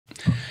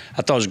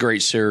I thought it was a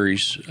great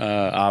series,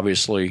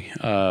 obviously.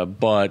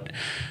 But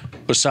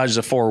besides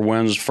the 4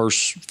 wins,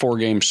 first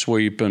 4-game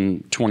sweep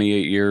in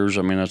 28 years,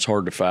 I mean, that's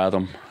hard to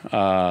fathom.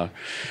 But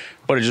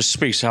it just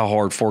speaks how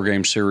hard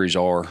 4-game series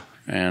are,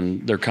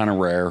 and they're kind of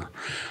rare.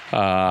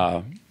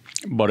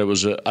 But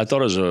I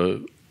thought it was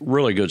a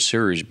really good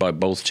series by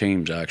both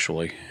teams,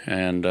 actually.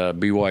 And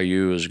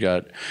BYU has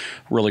got a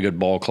really good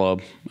ball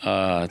club.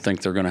 I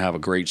think they're going to have a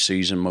great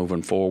season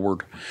moving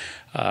forward.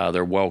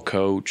 They're well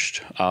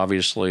coached,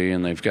 obviously,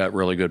 and they've got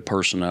really good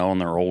personnel,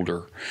 and they're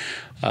older.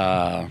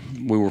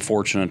 We were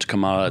fortunate to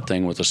come out of that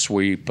thing with a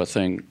sweep. I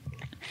think,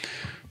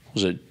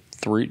 was it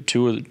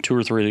two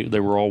or three? They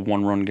were all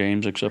 1-run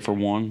games except for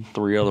one.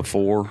 3 out of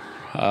 4.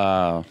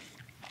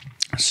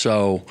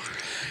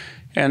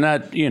 And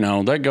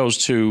that goes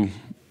to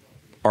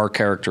our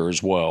character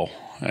as well,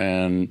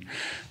 and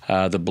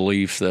the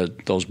belief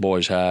that those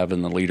boys have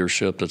and the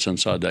leadership that's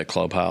inside that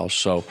clubhouse.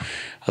 So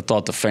I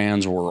thought the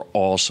fans were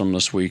awesome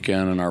this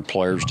weekend, and our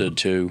players did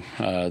too.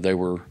 They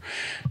were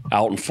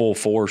out in full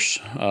force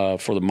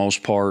for the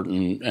most part,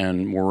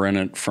 and were in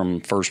it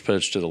from first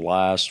pitch to the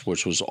last,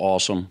 which was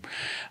awesome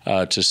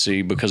to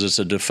see, because it's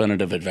a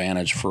definitive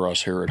advantage for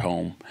us here at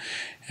home.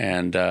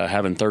 And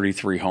having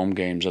 33 home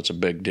games, that's a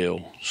big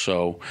deal.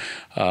 So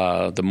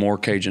the more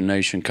Cajun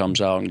Nation comes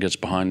out and gets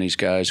behind these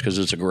guys, because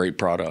it's a great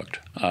product,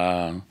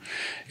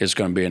 it's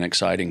going to be an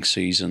exciting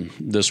season.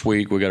 This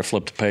week, we got to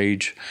flip the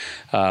page.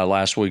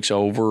 Last week's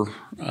over.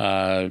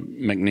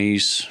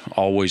 McNeese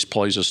always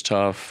plays us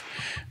tough.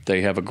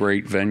 They have a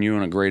great venue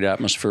and a great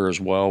atmosphere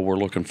as well. We're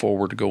looking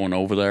forward to going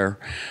over there.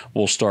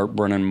 We'll start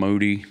Brennan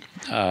Moody.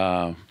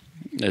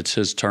 It's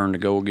his turn to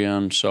go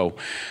again, so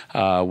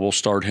we'll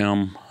start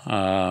him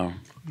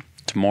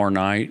tomorrow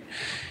night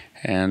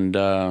and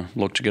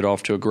look to get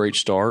off to a great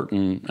start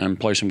and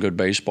play some good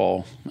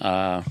baseball.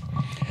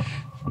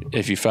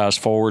 If you fast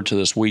forward to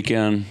this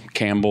weekend,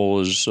 Campbell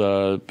is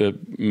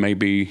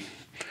maybe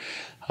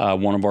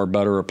one of our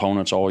better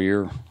opponents all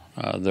year.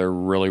 They're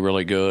really,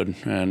 really good,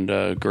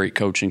 and great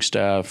coaching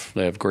staff.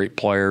 They have great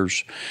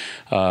players,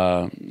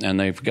 and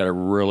they've got a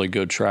really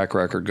good track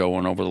record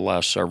going over the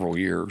last several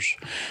years.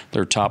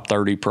 They're a top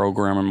 30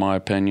 program, in my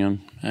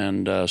opinion,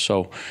 and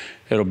so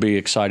it'll be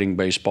exciting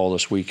baseball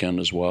this weekend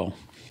as well.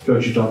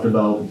 Coach, you talked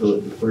about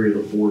the 3 of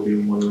the 4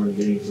 being 1-run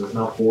games. There's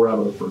now 4 out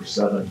of the first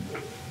 7.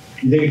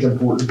 Do you think it's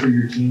important for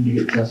your team to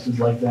get tested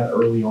like that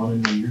early on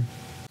in the year?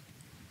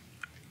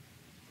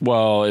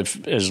 Well,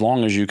 as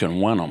long as you can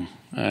win them.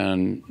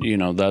 And,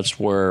 that's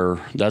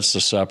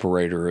the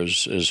separator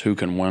is who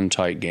can win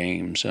tight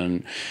games.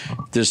 And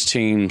this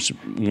team's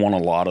won a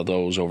lot of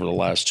those over the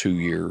last 2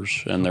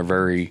 years. And they're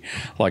very,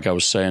 like I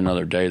was saying the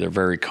other day, they're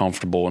very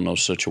comfortable in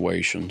those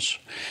situations.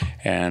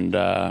 And,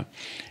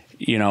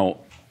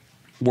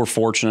 we're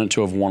fortunate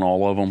to have won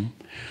all of them,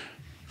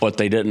 but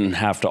they didn't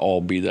have to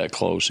all be that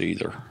close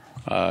either,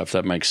 if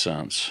that makes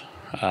sense.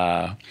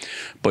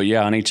 But,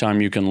 yeah,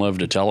 anytime you can live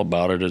to tell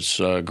about it,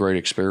 it's a great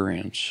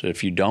experience.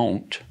 If you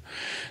don't,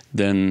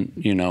 then,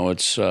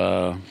 it's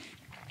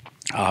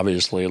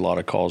obviously a lot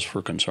of cause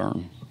for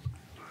concern.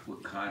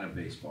 What kind of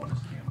baseball does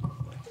Campbell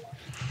play?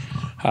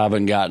 I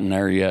haven't gotten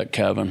there yet,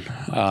 Kevin.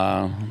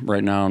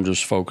 Right now I'm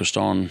just focused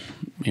on,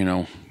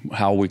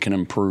 how we can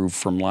improve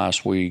from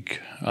last week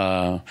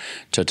to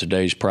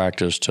today's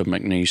practice to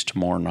McNeese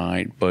tomorrow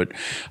night. But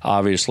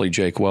obviously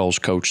Jake Wells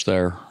coached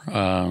there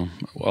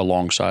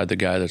alongside the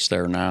guy that's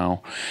there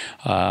now.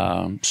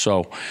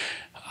 So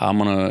I'm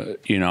going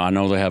to, I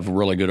know they have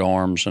really good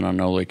arms, and I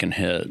know they can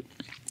hit.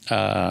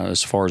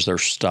 As far as their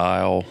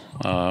style,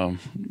 I'll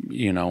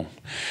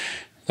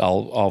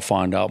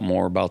find out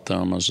more about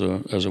them as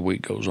a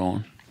week goes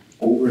on.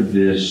 Over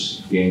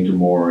this game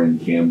tomorrow in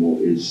Campbell,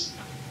 is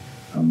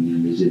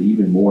it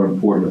even more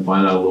important to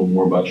find out a little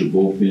more about your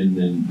bullpen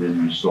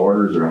than your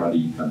starters, or how do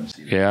you kind of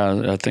see that?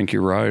 Yeah, I think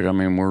you're right. I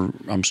mean,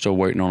 I'm still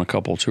waiting on a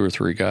couple, 2 or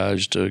 3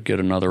 guys to get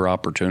another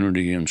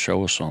opportunity and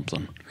show us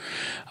something.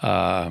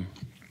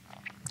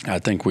 I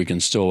think we can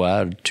still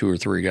add 2 or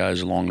 3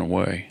 guys along the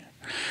way.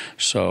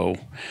 So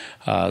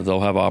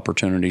they'll have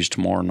opportunities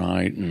tomorrow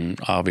night and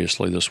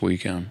obviously this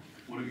weekend.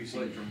 What have you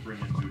seen from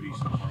Brennan Moody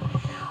so far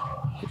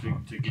this year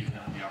to give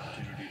him the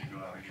opportunity to go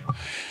out again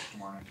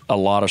tomorrow night? A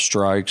lot of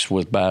strikes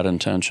with bad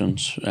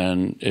intentions,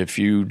 and if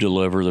you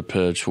deliver the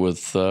pitch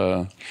with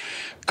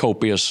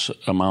copious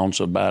amounts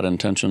of bad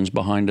intentions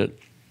behind it,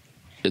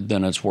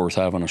 then it's worth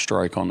having a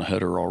strike on the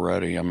hitter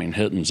already. I mean,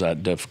 hitting's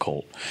that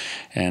difficult.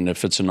 And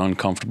if it's an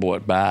uncomfortable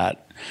at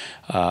bat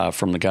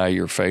from the guy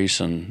you're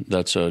facing,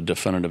 that's a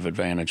definitive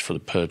advantage for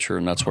the pitcher,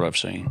 and that's what I've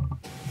seen.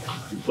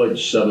 You played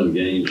 7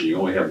 games and you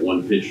only have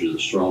 1 pitcher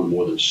that's thrown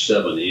more than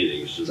 7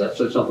 innings. Does that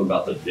say something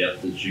about the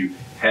depth that you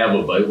have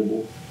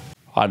available?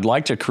 I'd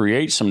like to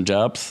create some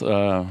depth,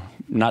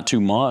 not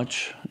too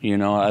much.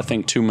 I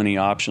think too many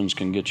options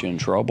can get you in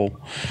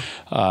trouble.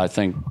 I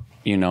think,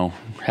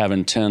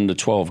 having 10 to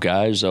 12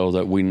 guys, though,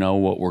 that we know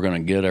what we're going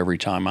to get every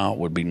time out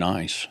would be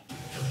nice.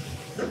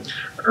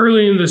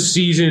 Early in the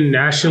season,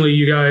 nationally,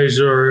 you guys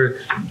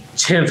are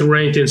 10th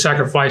ranked in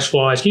sacrifice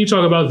flies. Can you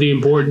talk about the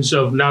importance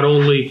of not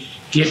only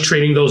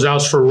trading those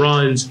outs for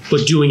runs,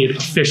 but doing it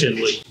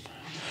efficiently.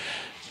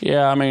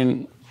 Yeah, I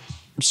mean,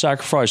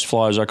 sacrifice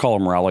flies, I call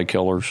them rally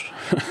killers.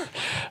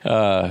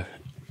 I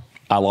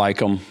like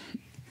them.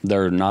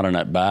 They're not an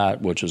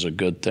at-bat, which is a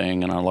good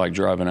thing, and I like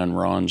driving in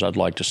runs. I'd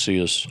like to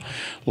see us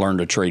learn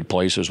to trade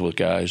places with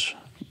guys.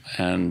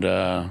 And,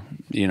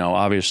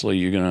 obviously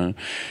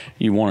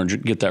you want to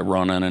get that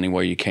run in any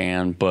way you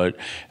can, but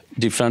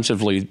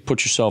defensively,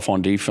 put yourself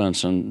on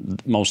defense, and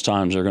most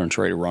times they're going to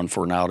trade a run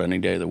for an out any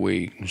day of the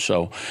week.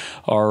 So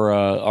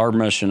our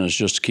mission is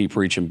just to keep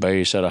reaching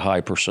base at a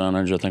high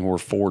percentage. I think we're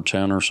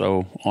 410 or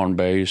so on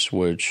base,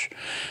 which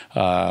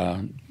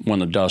when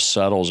the dust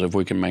settles, if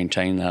we can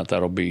maintain that,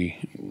 that'll be,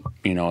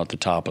 at the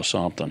top of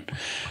something.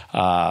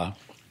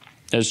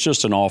 It's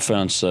just an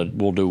offense that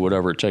will do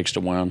whatever it takes to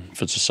win.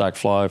 If it's a sac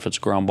fly, if it's a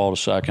ground ball to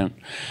second,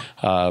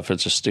 if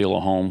it's a steal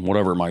at home,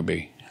 whatever it might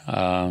be.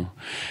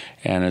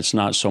 And it's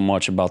not so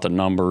much about the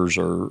numbers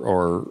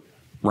or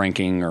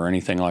ranking or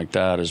anything like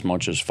that as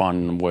much as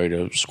finding a way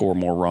to score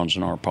more runs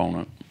than our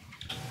opponent.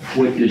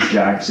 What does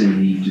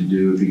Jackson need to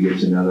do if he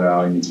gets another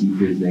outing to keep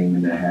his name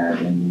in the hat?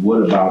 And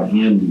what about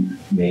him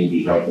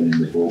maybe helping in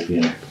the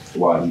bullpen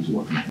while he's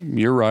working?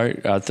 You're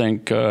right. I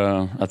think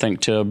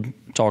Tibb,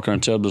 talking to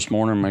Tibb this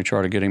morning, may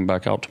try to get him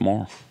back out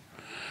tomorrow.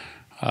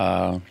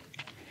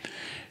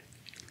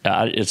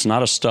 It's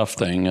not a stuff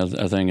thing.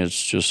 I think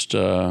it's just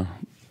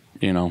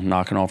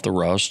knocking off the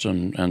rust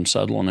and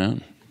settling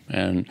in.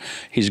 And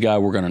he's a guy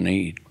we're going to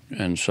need.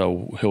 And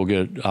so he'll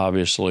get,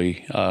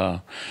 obviously,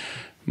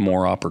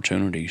 more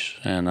opportunities.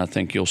 And I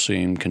think you'll see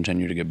him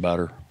continue to get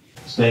better.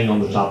 Staying on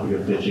the topic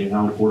of pitching,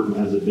 how important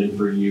has it been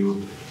for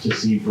you to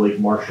see Blake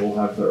Marshall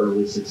have the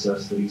early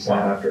success that he's had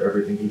after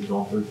everything he's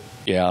gone through?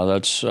 Yeah,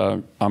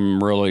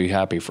 I'm really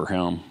happy for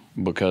him,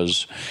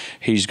 because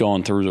he's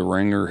gone through the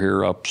ringer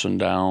here, ups and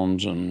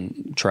downs,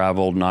 and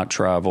traveled, not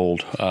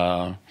traveled.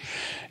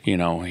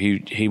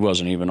 He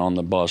wasn't even on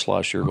the bus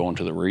last year going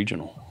to the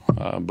regional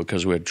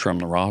because we had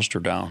trimmed the roster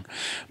down.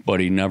 But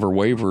he never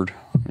wavered.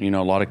 A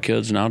lot of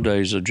kids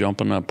nowadays that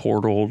jump in that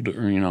portal,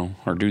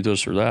 or do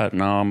this or that.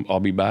 No, I'll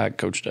be back,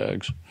 Coach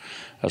Deggs.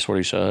 That's what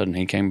he said, and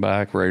he came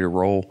back ready to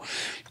roll.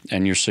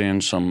 And you're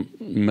seeing some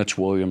Mitch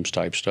Williams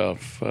type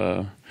stuff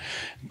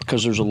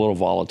because there's a little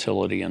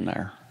volatility in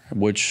there,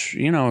 which,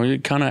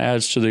 it kind of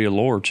adds to the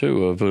allure,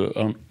 too, of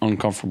an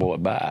uncomfortable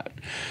at bat.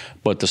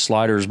 But the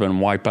slider's been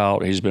wipe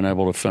out. He's been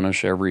able to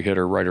finish every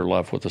hitter right or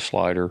left with the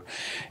slider.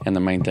 And the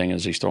main thing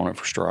is he's throwing it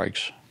for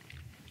strikes.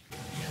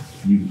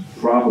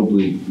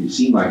 It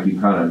seemed like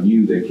you kind of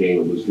knew that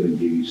Caleb was going to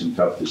give you some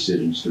tough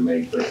decisions to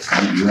make, but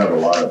you have a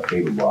lot of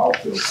capable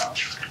outfield now.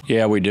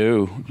 Yeah, we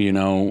do.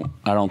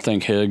 I don't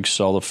think Higgs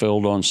saw the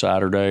field on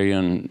Saturday,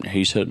 and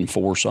he's hitting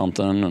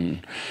 4-something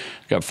and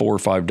got 4 or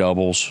 5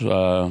 doubles.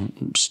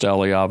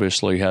 Stelly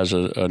obviously has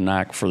a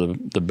knack for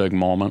the big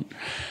moment.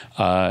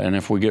 And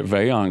if we get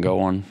Vayon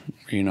going,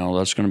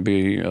 that's going to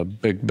be a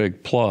big,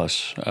 big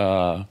plus.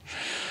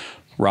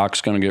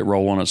 Rock's going to get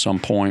rolling at some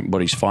point, but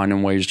he's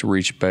finding ways to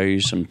reach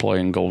base and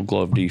playing Gold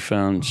Glove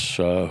defense.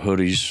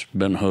 Hoodie's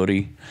been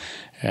Hoodie,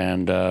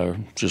 and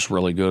just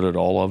really good at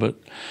all of it.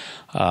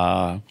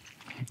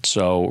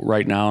 So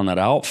right now in that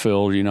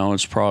outfield,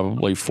 it's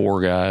probably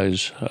 4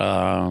 guys.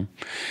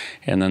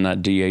 And then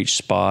that DH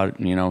spot,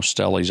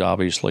 Stelly's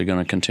obviously going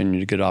to continue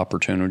to get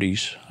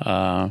opportunities.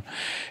 And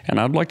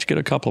I'd like to get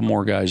a couple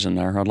more guys in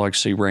there. I'd like to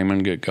see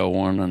Raymond get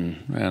going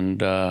and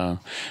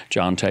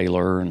John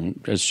Taylor.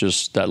 And it's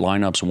just that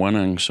lineup's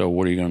winning, so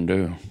what are you going to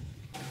do?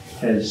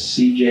 Has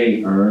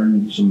CJ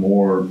earned some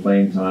more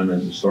playing time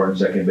as a starting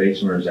second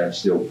baseman, or is that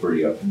still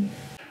pretty up in the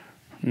air?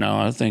 No,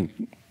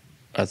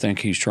 I think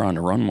he's trying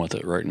to run with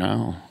it right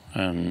now,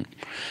 and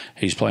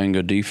he's playing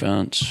good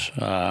defense.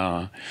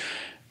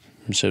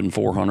 He's hitting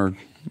 400.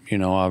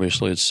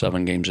 Obviously it's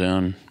 7 games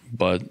in,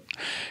 but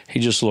he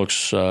just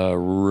looks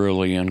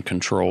really in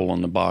control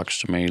in the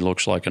box to me. He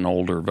looks like an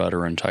older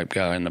veteran type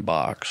guy in the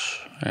box.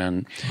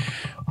 And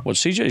what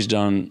CJ's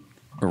done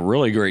a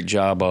really great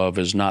job of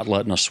is not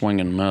letting a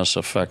swing and miss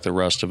affect the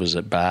rest of his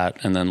at bat,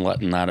 and then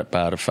letting that at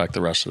bat affect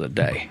the rest of the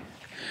day.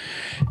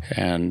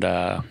 And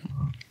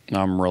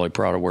I'm really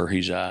proud of where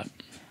he's at.